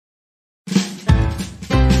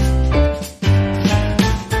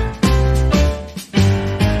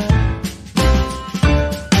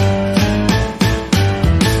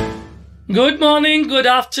Good morning, good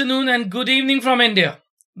afternoon, and good evening from India.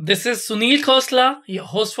 This is Sunil Khosla, your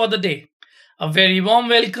host for the day. A very warm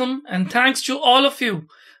welcome and thanks to all of you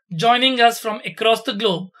joining us from across the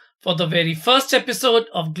globe for the very first episode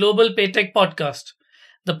of Global PayTech Podcast.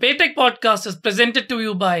 The PayTech Podcast is presented to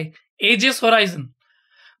you by AGS Horizon.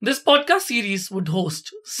 This podcast series would host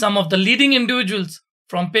some of the leading individuals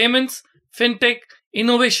from payments, fintech,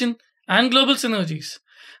 innovation, and global synergies.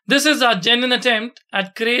 This is our genuine attempt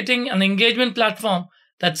at creating an engagement platform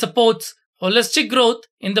that supports holistic growth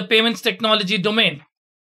in the payments technology domain.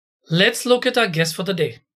 Let's look at our guest for the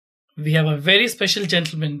day. We have a very special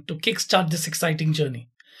gentleman to kickstart this exciting journey.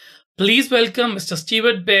 Please welcome Mr.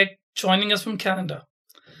 Stewart Beck joining us from Canada.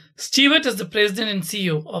 Stewart is the president and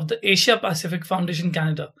CEO of the Asia Pacific Foundation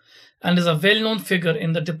Canada and is a well-known figure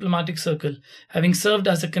in the diplomatic circle, having served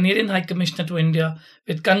as the Canadian High Commissionaire to India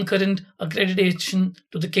with concurrent accreditation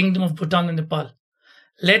to the Kingdom of Bhutan and Nepal.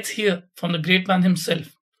 Let's hear from the great man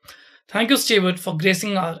himself. Thank you, Stewart, for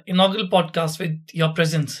gracing our inaugural podcast with your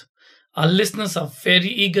presence. Our listeners are very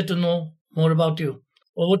eager to know more about you.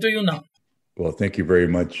 Over to you now. Well, thank you very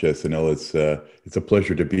much, Sunil. It's a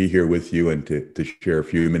pleasure to be here with you and to share a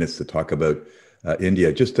few minutes to talk about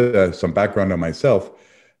India. Just some background on myself.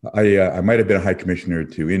 I might have been a High Commissioner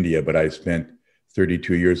to India, but I spent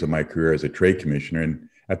 32 years of my career as a Trade Commissioner. And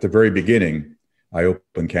at the very beginning, I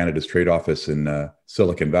opened Canada's trade office in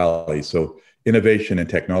Silicon Valley. So innovation and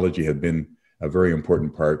technology have been a very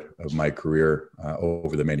important part of my career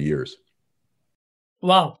over the many years.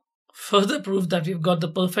 Wow. Further proof that we've got the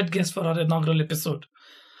perfect guest for our inaugural episode.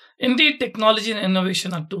 Indeed, technology and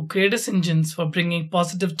innovation are two greatest engines for bringing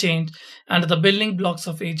positive change and are the building blocks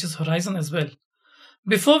of AGS Horizon as well.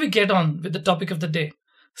 Before we get on with the topic of the day,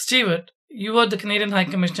 Stewart, you were the Canadian High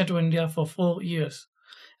Commissioner to India for 4 years.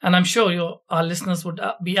 And I'm sure our listeners would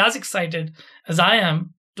be as excited as I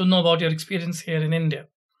am to know about your experience here in India.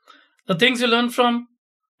 The things you learned from,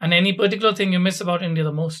 and any particular thing you miss about India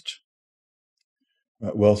the most.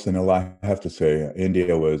 Well, Sunil, I have to say,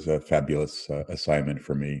 India was a fabulous assignment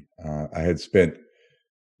for me. I had spent,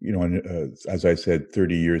 as I said,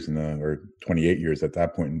 30 years or 28 years at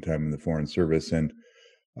that point in time in the Foreign Service. And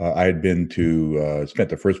I had spent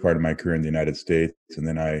the first part of my career in the United States. And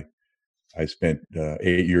then I spent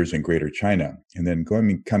 8 years in Greater China. And then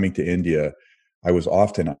coming to India, I was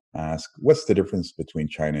often asked, what's the difference between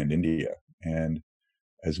China and India? And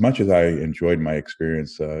as much as I enjoyed my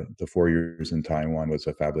experience, the 4 years in Taiwan was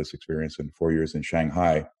a fabulous experience, and 4 years in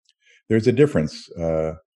Shanghai, there's a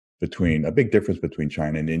big difference between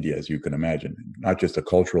China and India, as you can imagine. Not just the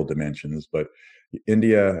cultural dimensions, but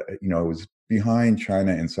India, was behind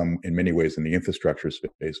China in many ways in the infrastructure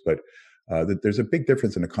space. But there's a big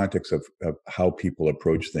difference in the context of how people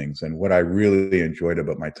approach things. And what I really enjoyed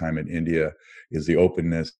about my time in India is the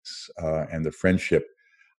openness and the friendship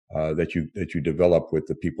that you develop with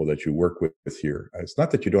the people that you work with here. It's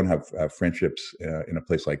not that you don't have friendships in a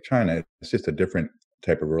place like China. It's just a different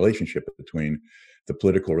type of relationship between the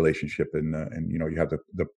political relationship and you have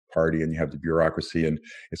the party and you have the bureaucracy, and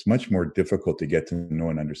it's much more difficult to get to know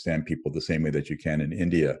and understand people the same way that you can in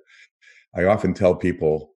India. I often tell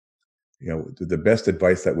people, the best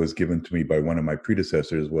advice that was given to me by one of my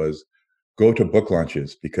predecessors was, go to book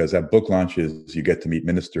launches, because at book launches, you get to meet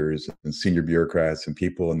ministers and senior bureaucrats and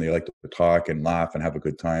people, and they like to talk and laugh and have a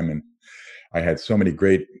good time. And I had so many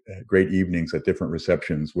great evenings at different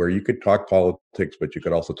receptions where you could talk politics, but you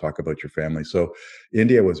could also talk about your family. So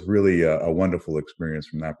India was really a wonderful experience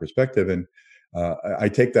from that perspective. And I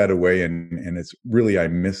take that away, and it's really, I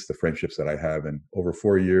miss the friendships that I have. And over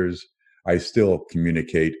 4 years, I still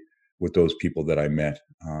communicate with those people that I met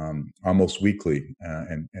almost weekly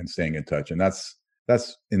and staying in touch. And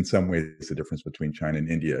that's in some ways the difference between China and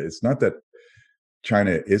India. It's not that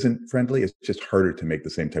China isn't friendly, it's just harder to make the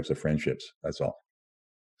same types of friendships. That's all.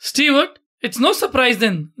 Stewart, it's no surprise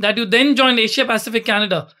then that you then joined Asia Pacific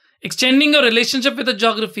Canada, extending your relationship with the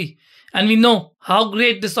geography. And we know how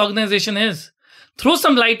great this organization is. Throw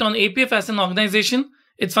some light on APF as an organization,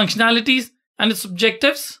 its functionalities, and its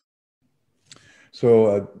objectives.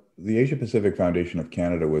 So the Asia Pacific Foundation of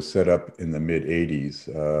Canada was set up in the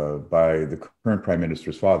mid-'80s by the current Prime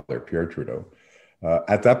Minister's father, Pierre Trudeau.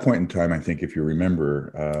 At that point in time, I think if you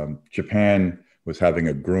remember, Japan was having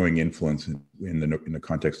a growing influence in the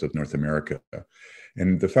context of North America.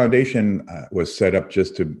 And the foundation was set up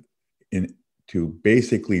just to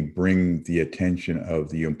basically bring the attention of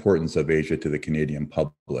the importance of Asia to the Canadian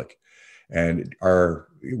public. And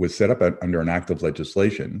it was set up under an act of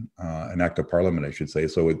legislation, an act of parliament, I should say.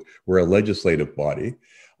 So we're a legislative body.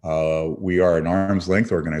 We are an arm's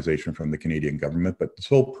length organization from the Canadian government, but the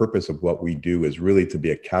sole purpose of what we do is really to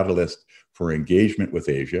be a catalyst for engagement with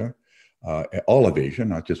Asia, all of Asia,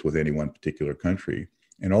 not just with any one particular country,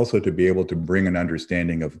 and also to be able to bring an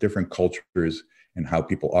understanding of different cultures and how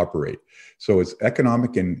people operate. So it's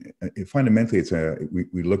economic, and fundamentally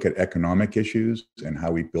we look at economic issues and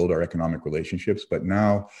how we build our economic relationships. But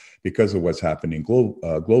now, because of what's happening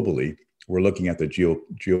globally, we're looking at the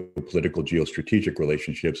geopolitical, geostrategic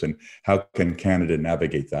relationships and how can Canada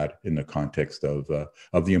navigate that in the context of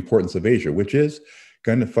the importance of Asia, which is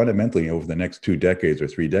kind of fundamentally over the next 2 decades or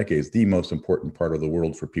 3 decades, the most important part of the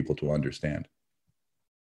world for people to understand.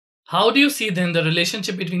 How do you see then the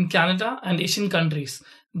relationship between Canada and Asian countries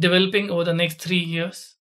developing over the next 3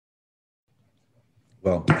 years?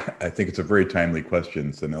 Well, I think it's a very timely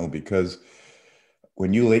question, Sunil, because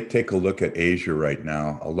when you take a look at Asia right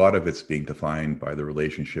now, a lot of it's being defined by the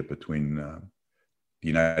relationship between the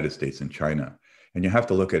United States and China. And you have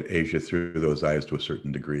to look at Asia through those eyes to a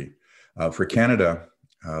certain degree. For Canada,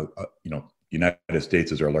 United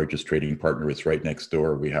States is our largest trading partner. It's right next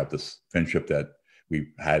door. We have this friendship that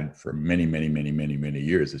we've had for many, many, many, many, many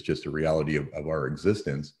years. It's just a reality of our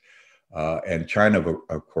existence. And China,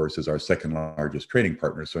 of course, is our second largest trading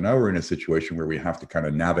partner. So now we're in a situation where we have to kind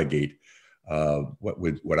of navigate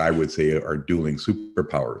what I would say are dueling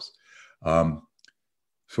superpowers.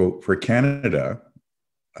 So for Canada,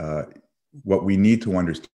 what we need to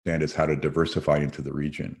understand is how to diversify into the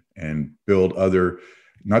region and build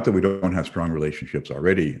not that we don't have strong relationships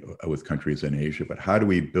already with countries in Asia, but how do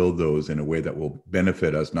we build those in a way that will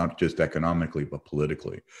benefit us, not just economically, but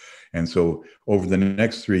politically? And so over the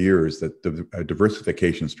next 3 years, the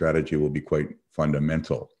diversification strategy will be quite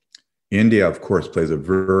fundamental. India, of course, plays a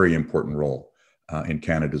very important role in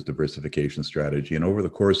Canada's diversification strategy. And over the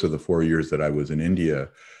course of the 4 years that I was in India, it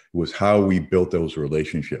was how we built those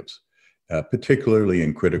relationships. Particularly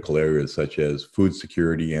in critical areas such as food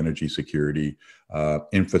security, energy security,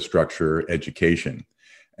 infrastructure, education.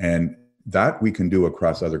 And that we can do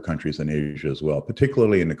across other countries in Asia as well,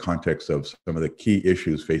 particularly in the context of some of the key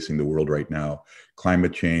issues facing the world right now: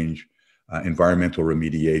 climate change, environmental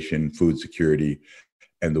remediation, food security.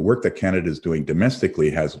 And the work that Canada is doing domestically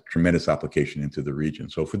has tremendous application into the region.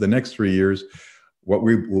 So for the next 3 years, what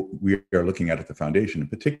we are looking at the foundation in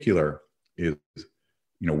particular is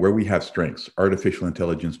where we have strengths: artificial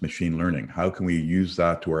intelligence, machine learning. How can we use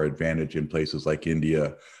that to our advantage in places like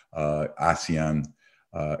India, ASEAN,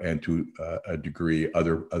 and to a degree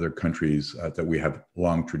other countries that we have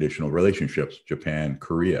long traditional relationships, Japan,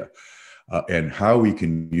 Korea, and how we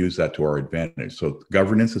can use that to our advantage. So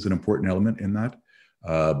governance is an important element in that,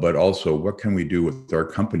 but also what can we do with our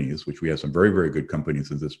companies, which we have some very, very good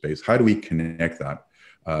companies in this space. How do we connect that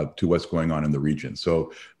to what's going on in the region?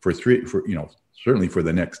 So certainly for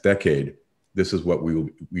the next decade, this is what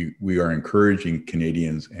we are encouraging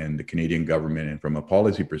Canadians and the Canadian government, and from a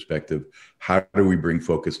policy perspective, how do we bring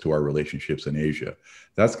focus to our relationships in Asia?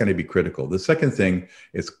 That's going to be critical. The second thing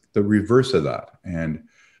is the reverse of that. And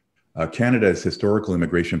Canada's historical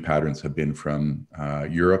immigration patterns have been from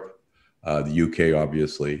Europe, the UK,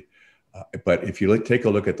 obviously. But if you take a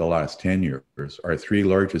look at the last 10 years, our 3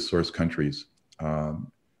 largest source countries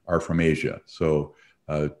are from Asia. So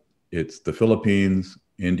it's the Philippines,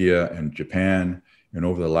 India, and Japan. And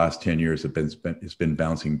over the last 10 years, it's been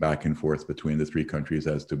bouncing back and forth between the 3 countries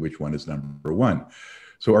as to which one is number one.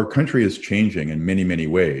 So our country is changing in many, many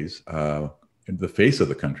ways. The face of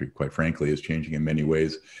the country, quite frankly, is changing in many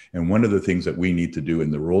ways. And one of the things that we need to do in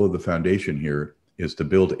the role of the foundation here is to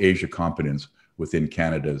build Asia competence within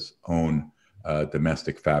Canada's own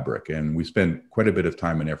domestic fabric. And we spend quite a bit of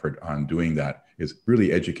time and effort on doing that, is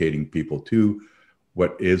really educating people to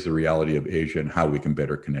what is the reality of Asia and how we can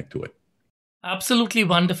better connect to it. Absolutely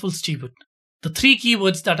wonderful, Stewart. The 3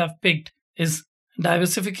 keywords that I've picked is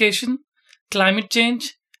diversification, climate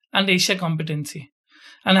change, and Asia competency.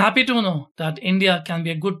 I'm happy to know that India can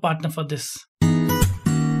be a good partner for this.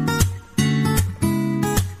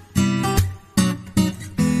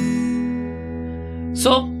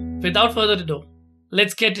 So, without further ado,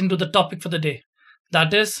 let's get into the topic for the day.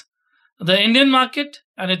 That is, the Indian market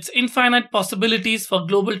and its infinite possibilities for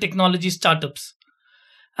global technology startups.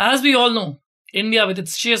 As we all know, India, with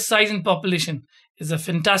its sheer size and population, is a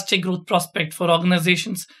fantastic growth prospect for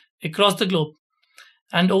organizations across the globe.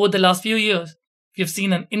 And over the last few years, we have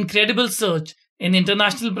seen an incredible surge in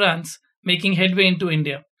international brands making headway into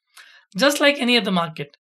India. Just like any other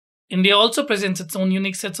market, India also presents its own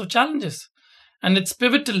unique sets of challenges, and it's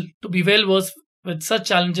pivotal to be well versed with such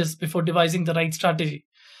challenges before devising the right strategy.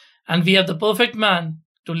 And we have the perfect man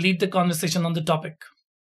to lead the conversation on the topic.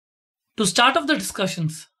 To start off the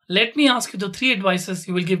discussions, let me ask you the three advices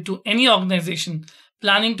you will give to any organization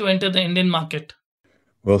planning to enter the Indian market.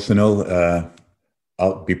 Well, Sunil,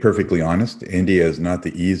 I'll be perfectly honest. India is not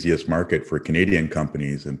the easiest market for Canadian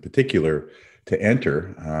companies in particular to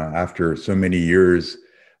enter after so many years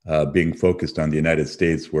being focused on the United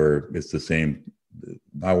States, where it's the same.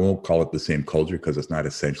 I won't call it the same culture because it's not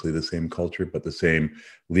essentially the same culture, but the same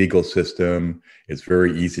legal system. It's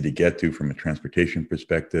very easy to get to from a transportation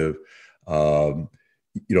perspective.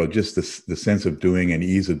 Just the sense of doing and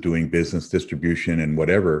ease of doing business, distribution and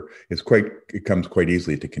whatever it comes quite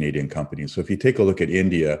easily to Canadian companies. So if you take a look at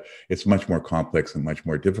India, it's much more complex and much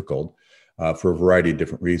more difficult for a variety of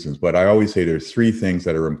different reasons. But I always say there's three things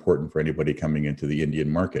that are important for anybody coming into the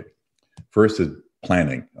Indian market. First is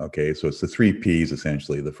planning. Okay, so it's the three P's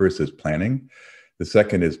essentially. The first is planning. The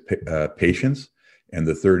second is patience. And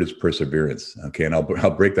the third is perseverance. Okay, and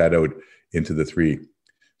I'll break that out into the three.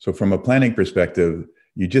 So from a planning perspective,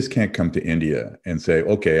 you just can't come to India and say,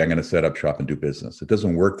 okay, I'm going to set up shop and do business. It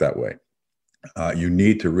doesn't work that way. You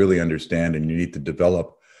need to really understand and you need to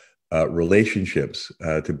develop relationships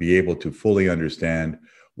to be able to fully understand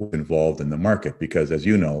what's involved in the market. Because as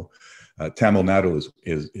you know, Tamil Nadu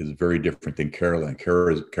is very different than Kerala, and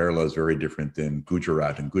Kerala is very different than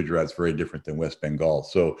Gujarat, and Gujarat is very different than West Bengal.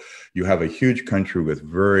 So you have a huge country with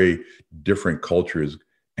very different cultures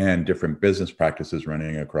and different business practices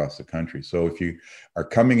running across the country. So if you are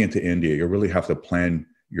coming into India, you really have to plan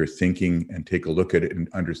your thinking and take a look at it and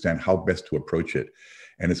understand how best to approach it.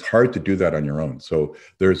 And it's hard to do that on your own. So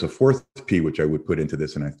there's a fourth P, which I would put into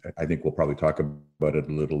this, and I think we'll probably talk about it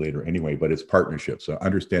a little later anyway, but it's partnership. So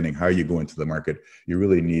understanding how you go into the market, you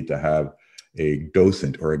really need to have a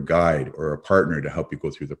docent or a guide or a partner to help you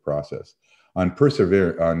go through the process. On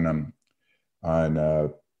perseverance,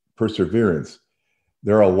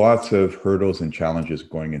 there are lots of hurdles and challenges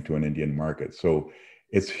going into an Indian market. So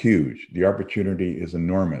it's huge. The opportunity is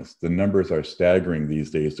enormous. The numbers are staggering these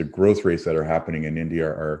days. The growth rates that are happening in India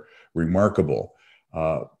are remarkable.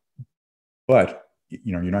 But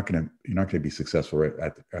you're not going to be successful right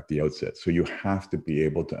at the outset. So you have to be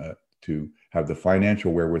able to have the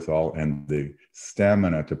financial wherewithal and the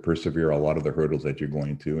stamina to persevere a lot of the hurdles that you're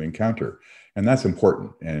going to encounter. And that's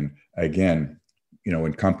important. And again,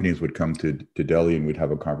 when companies would come to Delhi and we'd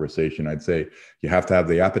have a conversation, I'd say, you have to have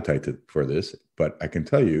the appetite for this. But I can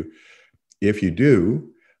tell you, if you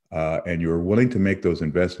do, and you're willing to make those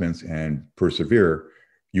investments and persevere,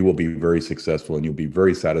 you will be very successful and you'll be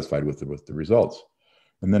very satisfied with the results.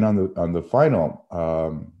 And then on the final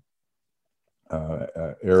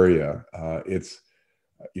area, it's,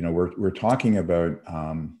 we're talking about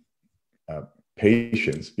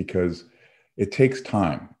patience, because it takes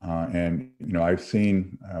time. And I've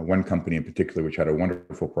seen one company in particular, which had a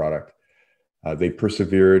wonderful product. They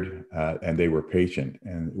persevered and they were patient.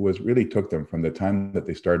 And it really took them from the time that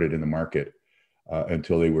they started in the market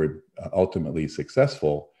until they were ultimately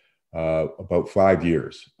successful, about 5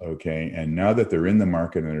 years. Okay. And now that they're in the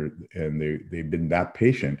market and they've been that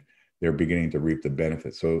patient, they're beginning to reap the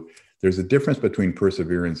benefits. So there's a difference between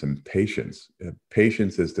perseverance and patience.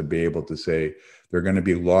 Patience is to be able to say, there are going to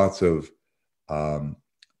be lots of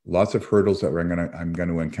hurdles that I'm going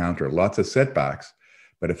to encounter, lots of setbacks.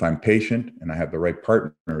 But if I'm patient and I have the right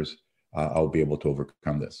partners, I'll be able to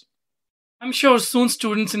overcome this. I'm sure soon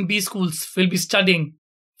students in B schools will be studying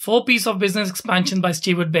 4 P's of business expansion by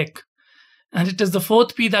Stewart Beck. And it is the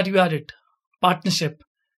fourth P that you added, partnership,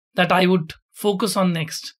 that I would focus on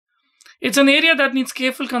next. It's an area that needs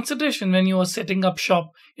careful consideration when you are setting up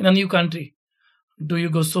shop in a new country. Do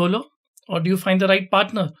you go solo, or do you find the right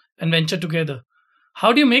partner and venture together?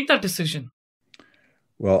 How do you make that decision?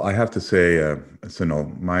 Well, I have to say,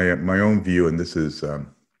 Sunil, my own view, and this is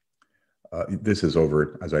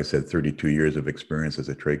over, as I said, 32 years of experience as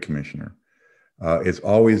a trade commissioner. It's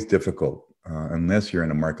always difficult unless you're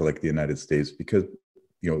in a market like the United States, because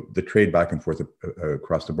the trade back and forth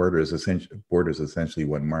across the border is essentially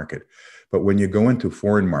one market. But when you go into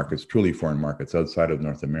foreign markets, truly foreign markets outside of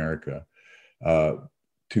North America, to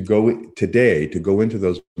go into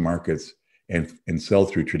those markets and sell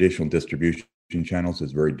through traditional distribution channels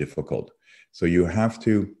is very difficult. So you have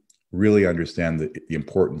to really understand the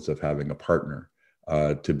importance of having a partner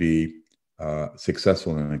to be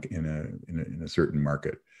successful in a certain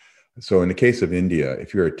market. So in the case of India,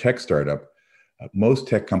 if you're a tech startup, most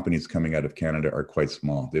tech companies coming out of Canada are quite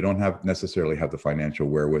small. They don't necessarily have the financial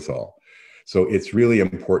wherewithal. So it's really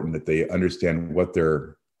important that they understand what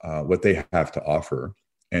they have to offer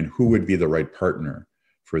and who would be the right partner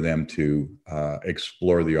for them to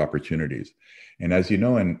explore the opportunities. And as you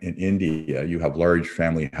know, in India, you have large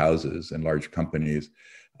family houses and large companies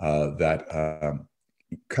that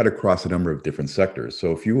cut across a number of different sectors.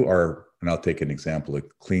 So if you are, and I'll take an example, a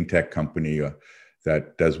clean tech company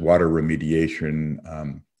that does water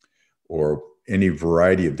remediation or any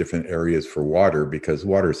variety of different areas for water, because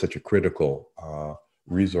water is such a critical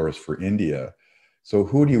resource for India. So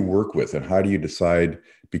who do you work with, and how do you decide,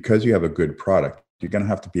 because you have a good product, you're going to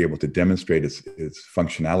have to be able to demonstrate its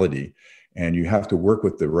functionality, and you have to work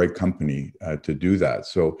with the right company to do that.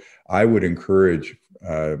 So I would encourage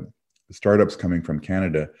startups coming from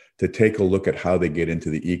Canada to take a look at how they get into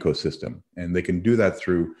the ecosystem. And they can do that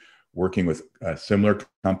through working with similar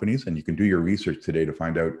companies. And you can do your research today to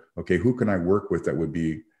find out, okay, who can I work with that would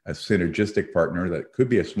be a synergistic partner that could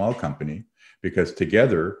be a small company, because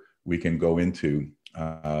together we can go into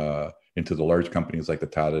the large companies like the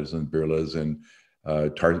Tatas and Birlas and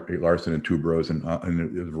Larsen and Toubros and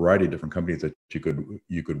a variety of different companies that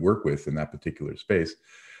you could work with in that particular space.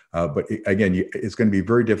 But again, it's going to be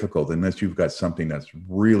very difficult unless you've got something that's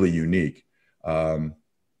really unique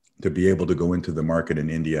to be able to go into the market in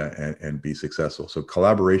India and be successful. So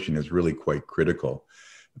collaboration is really quite critical,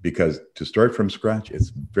 because to start from scratch, it's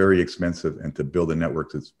very expensive, and to build a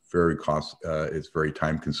network, it's very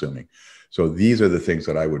time consuming. So these are the things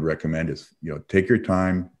that I would recommend is, take your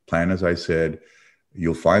time, plan, as I said.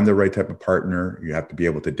 You'll find the right type of partner. You have to be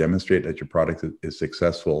able to demonstrate that your product is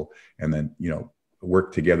successful, and then,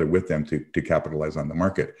 work together with them to capitalize on the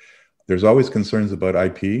market. There's always concerns about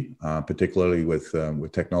IP, particularly with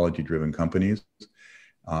technology-driven companies.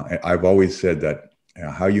 I've always said that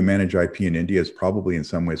how you manage IP in India is probably in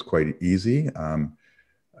some ways quite easy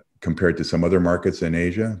compared to some other markets in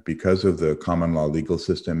Asia, because of the common law legal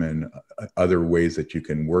system and other ways that you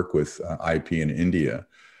can work with IP in India.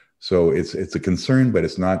 So it's a concern, but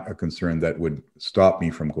it's not a concern that would stop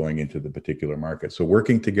me from going into the particular market. So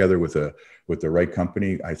working together with the right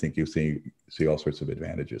company, I think you see all sorts of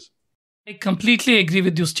advantages. I completely agree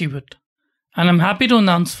with you, Stewart. And I'm happy to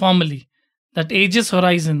announce formally that AGS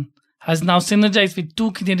Horizon has now synergized with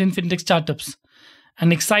 2 Canadian fintech startups,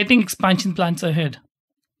 and exciting expansion plans ahead.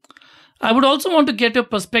 I would also want to get your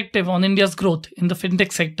perspective on India's growth in the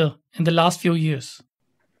fintech sector in the last few years.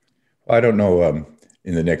 I don't know.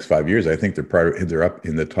 In the next 5 years, I think they're up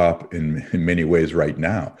in the top in many ways right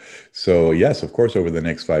now. So yes, of course, over the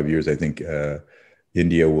next 5 years, I think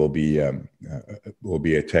India will be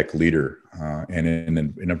a tech leader, and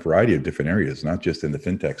in a variety of different areas, not just in the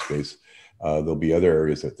fintech space. There'll be other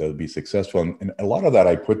areas that they'll be successful, and a lot of that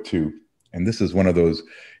I put to, and this is one of those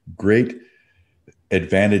great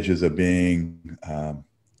advantages of being an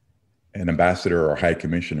ambassador or high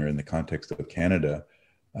commissioner in the context of Canada.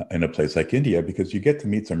 In a place like India, because you get to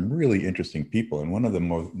meet some really interesting people. And one of the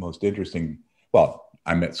most interesting, well,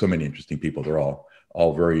 I met so many interesting people. They're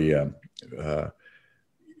all very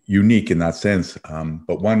unique in that sense.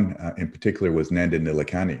 But one in particular was Nandan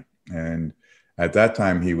Nilekani. And at that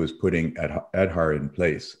time, he was putting Aadhar in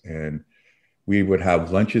place. And we would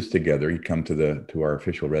have lunches together. He'd come to our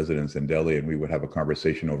official residence in Delhi, and we would have a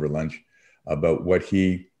conversation over lunch about what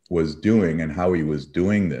he was doing and how he was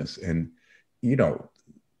doing this. And,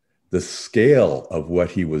 the scale of what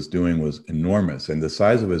he was doing was enormous, and the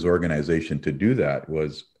size of his organization to do that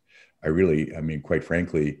was, quite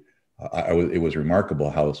frankly, it was remarkable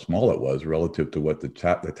how small it was relative to what the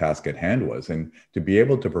task at hand was. And to be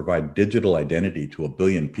able to provide digital identity to 1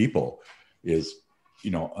 billion people is,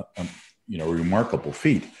 a remarkable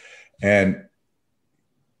feat. And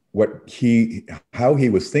how he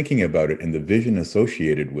was thinking about it and the vision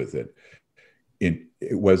associated with it,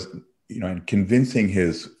 it was, and convincing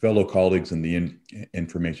his fellow colleagues in the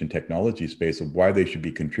information technology space of why they should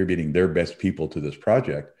be contributing their best people to this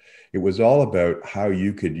project. It was all about how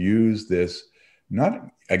you could use this,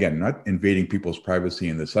 not invading people's privacy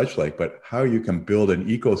and the such like, but how you can build an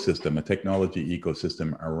ecosystem, a technology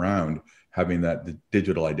ecosystem around having that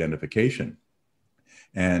digital identification.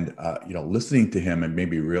 And, listening to him and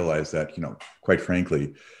maybe realize that, quite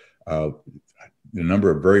frankly, the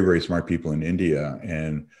number of very, very smart people in India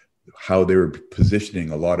and how they were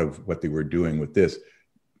positioning a lot of what they were doing with this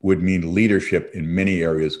would mean leadership in many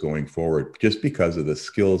areas going forward, just because of the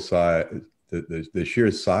skill size, the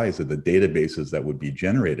sheer size of the databases that would be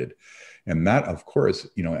generated. And that, of course,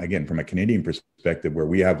 again, from a Canadian perspective, where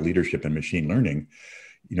we have leadership in machine learning,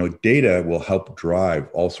 data will help drive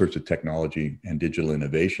all sorts of technology and digital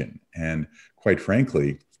innovation. And quite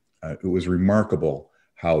frankly, it was remarkable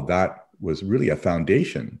how that was really a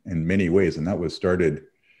foundation in many ways. And that was started,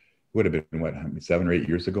 would have been 7 or 8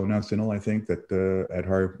 years ago now, Sunil, I think, that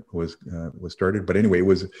Aadhar was started. But anyway,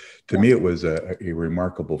 to me, it was a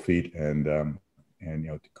remarkable feat, and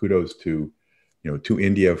kudos to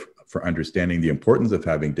India for understanding the importance of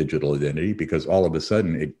having digital identity, because all of a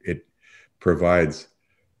sudden it provides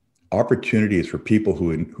opportunities for people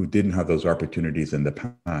who didn't have those opportunities in the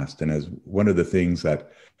past. And as one of the things that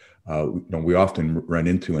we often run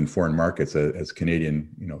into in foreign markets as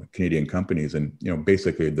Canadian companies, and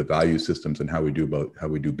basically the value systems and how we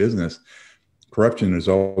do business, corruption is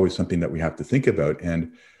always something that we have to think about.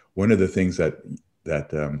 And one of the things that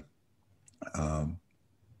Nandan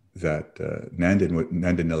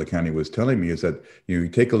Nilekani was telling me is that you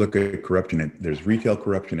take a look at corruption, and there's retail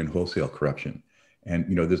corruption and wholesale corruption. And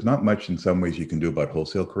there's not much in some ways you can do about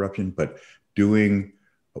wholesale corruption, but doing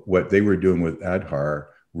what they were doing with Aadhar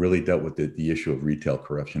really dealt with the issue of retail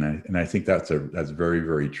corruption. And I think that's very,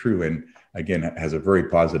 very true. And again, it has a very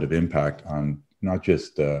positive impact on not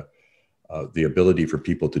just the ability for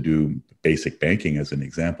people to do basic banking as an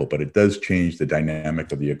example, but it does change the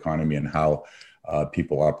dynamic of the economy and how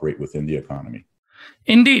people operate within the economy.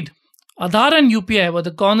 Indeed, Aadhar and UPI were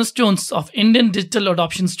the cornerstones of Indian digital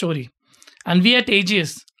adoption story. And we at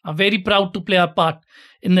AGS are very proud to play our part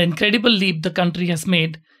in the incredible leap the country has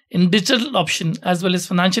made in digital adoption as well as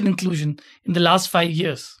financial inclusion in the last 5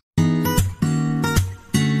 years.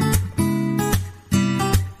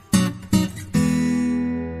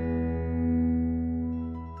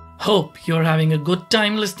 Hope you're having a good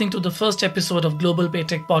time listening to the first episode of Global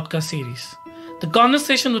PayTech Podcast Series. The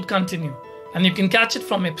conversation would continue, and you can catch it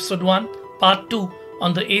from episode 1, part 2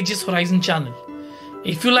 on the AGS Horizon channel.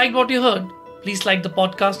 If you liked what you heard, please like the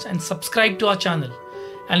podcast and subscribe to our channel.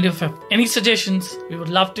 And if you have any suggestions, we would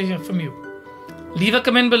love to hear from you. Leave a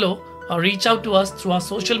comment below or reach out to us through our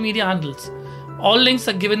social media handles. All links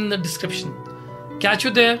are given in the description. Catch you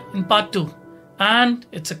there in part 2. And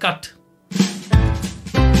it's a cut.